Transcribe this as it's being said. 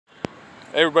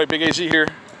Hey everybody, Big AZ here.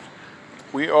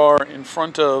 We are in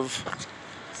front of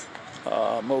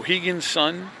Mohegan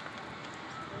Sun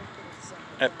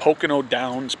at Pocono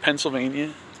Downs,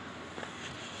 Pennsylvania.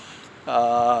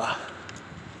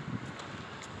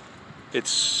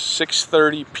 It's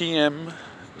 6:30 p.m.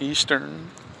 Eastern.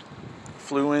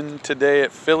 Flew in today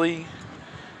at Philly.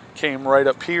 Came right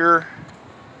up here.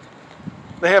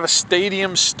 They have a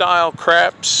stadium style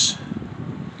craps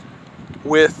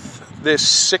with this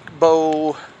sick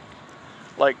bow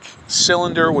like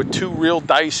cylinder with two real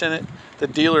dice in it. The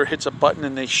dealer hits a button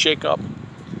and they shake up. It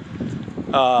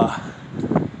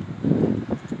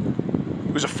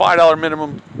was a $5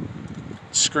 minimum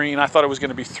screen. I thought it was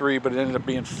going to be $3, but it ended up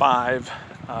being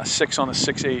 $5. 6 on a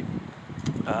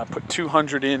 6.8. Put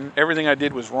 200 in. Everything I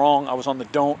did was wrong. I was on the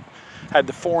don't. Had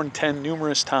the 4 and 10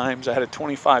 numerous times. I had a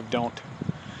 25 don't.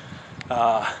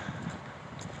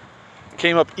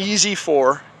 Came up easy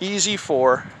 4,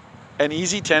 and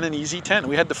easy 10 and easy 10.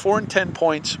 We had the 4 and 10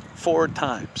 points 4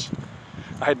 times.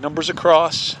 I had numbers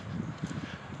across,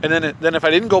 and then if I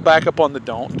didn't go back up on the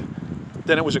don't,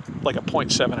 then it was like a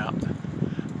 0.7 out.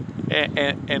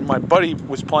 And my buddy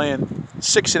was playing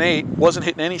 6 and 8, wasn't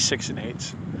hitting any 6 and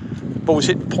 8s, but was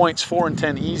hitting points 4 and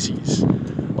 10 easies.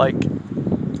 Like,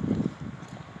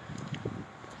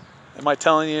 am I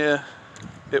telling you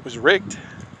it was rigged?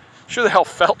 Sure the hell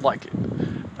felt like it.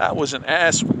 That was an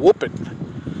ass whooping.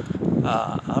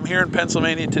 I'm here in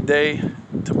Pennsylvania today.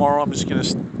 Tomorrow I'm just going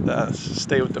to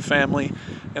stay with the family,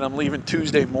 and I'm leaving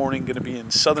Tuesday morning. Going to be in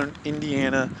southern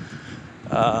Indiana,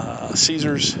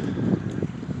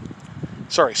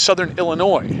 southern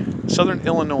Illinois. Southern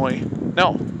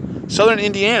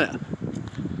Indiana.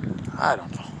 I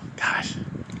don't know. Gosh,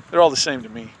 they're all the same to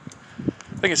me.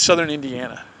 I think it's southern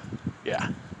Indiana.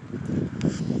 Yeah.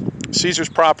 Caesar's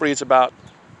property. It's about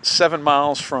 7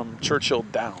 miles from Churchill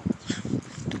Downs.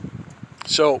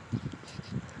 So,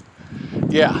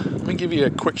 yeah, let me give you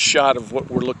a quick shot of what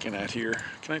we're looking at here.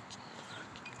 Let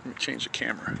me change the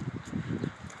camera.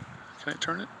 Can I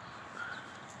turn it?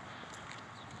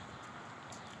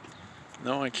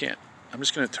 No, I can't. I'm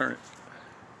just going to turn it.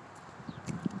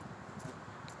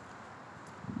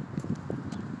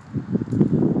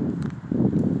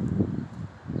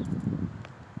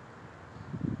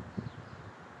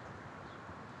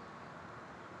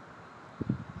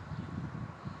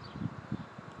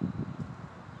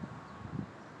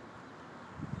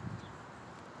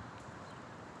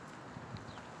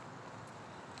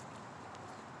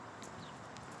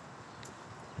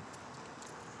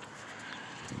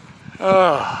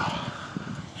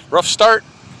 Rough start.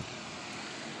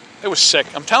 It was sick.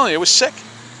 I'm telling you, it was sick.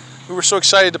 We were so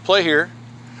excited to play here.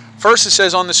 First, it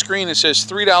says on the screen, it says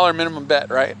 $3 minimum bet,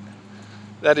 right?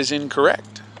 That is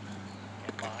incorrect.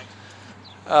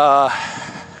 I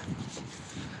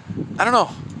don't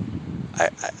know.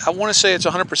 I want to say it's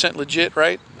 100% legit,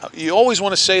 right? You always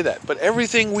want to say that, but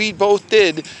everything we both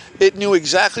did, it knew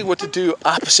exactly what to do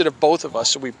opposite of both of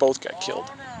us, so we both got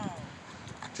killed.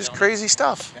 Just crazy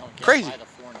stuff. Crazy.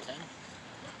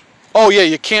 Oh, yeah,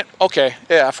 you can't. Okay,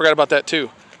 yeah, I forgot about that, too.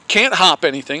 Can't hop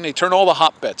anything. They turn all the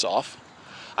hop bets off.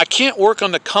 I can't work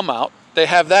on the come out. They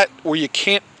have that where you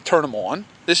can't turn them on.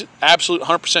 This is absolute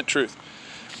 100% truth.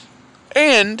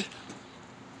 And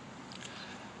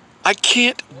I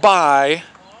can't buy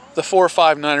the 4,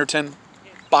 5, 9, or 10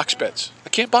 box bets. I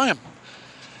can't buy them.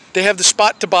 They have the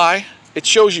spot to buy. It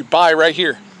shows you buy right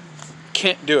here.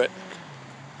 Can't do it.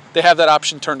 They have that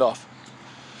option turned off.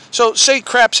 So say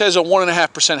craps has a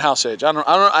 1.5% house edge.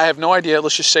 I have no idea.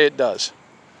 Let's just say it does.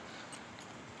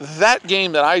 That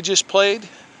game that I just played,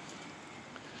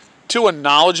 to a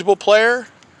knowledgeable player,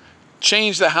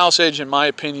 changed the house edge, in my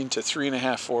opinion, to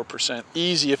 3.5%, 4%.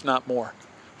 Easy, if not more.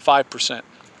 5%.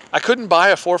 I couldn't buy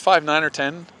a 4, 5, 9, or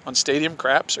 10 on stadium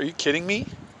craps. Are you kidding me?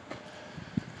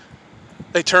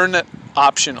 They turned that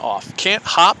option off. Can't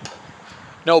hop.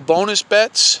 No bonus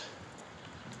bets.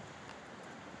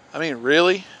 I mean,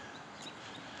 really?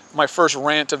 My first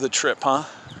rant of the trip, huh?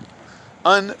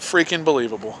 Unfreaking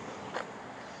believable.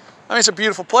 I mean, it's a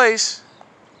beautiful place.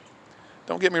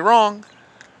 Don't get me wrong.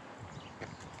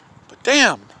 But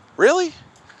damn, really?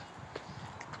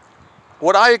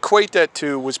 What I equate that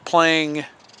to was playing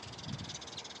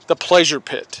the pleasure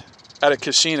pit at a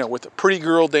casino with the pretty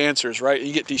girl dancers, right?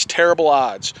 You get these terrible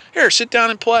odds. Here, sit down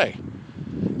and play.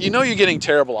 You know you're getting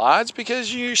terrible odds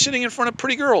because you're sitting in front of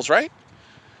pretty girls, right?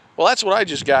 Well, that's what I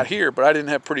just got here, but I didn't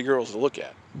have pretty girls to look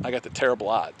at. I got the terrible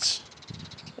odds.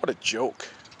 What a joke.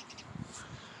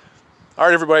 All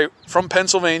right, everybody. From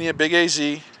Pennsylvania, Big AZ.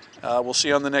 We'll see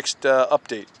you on the next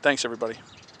update. Thanks, everybody.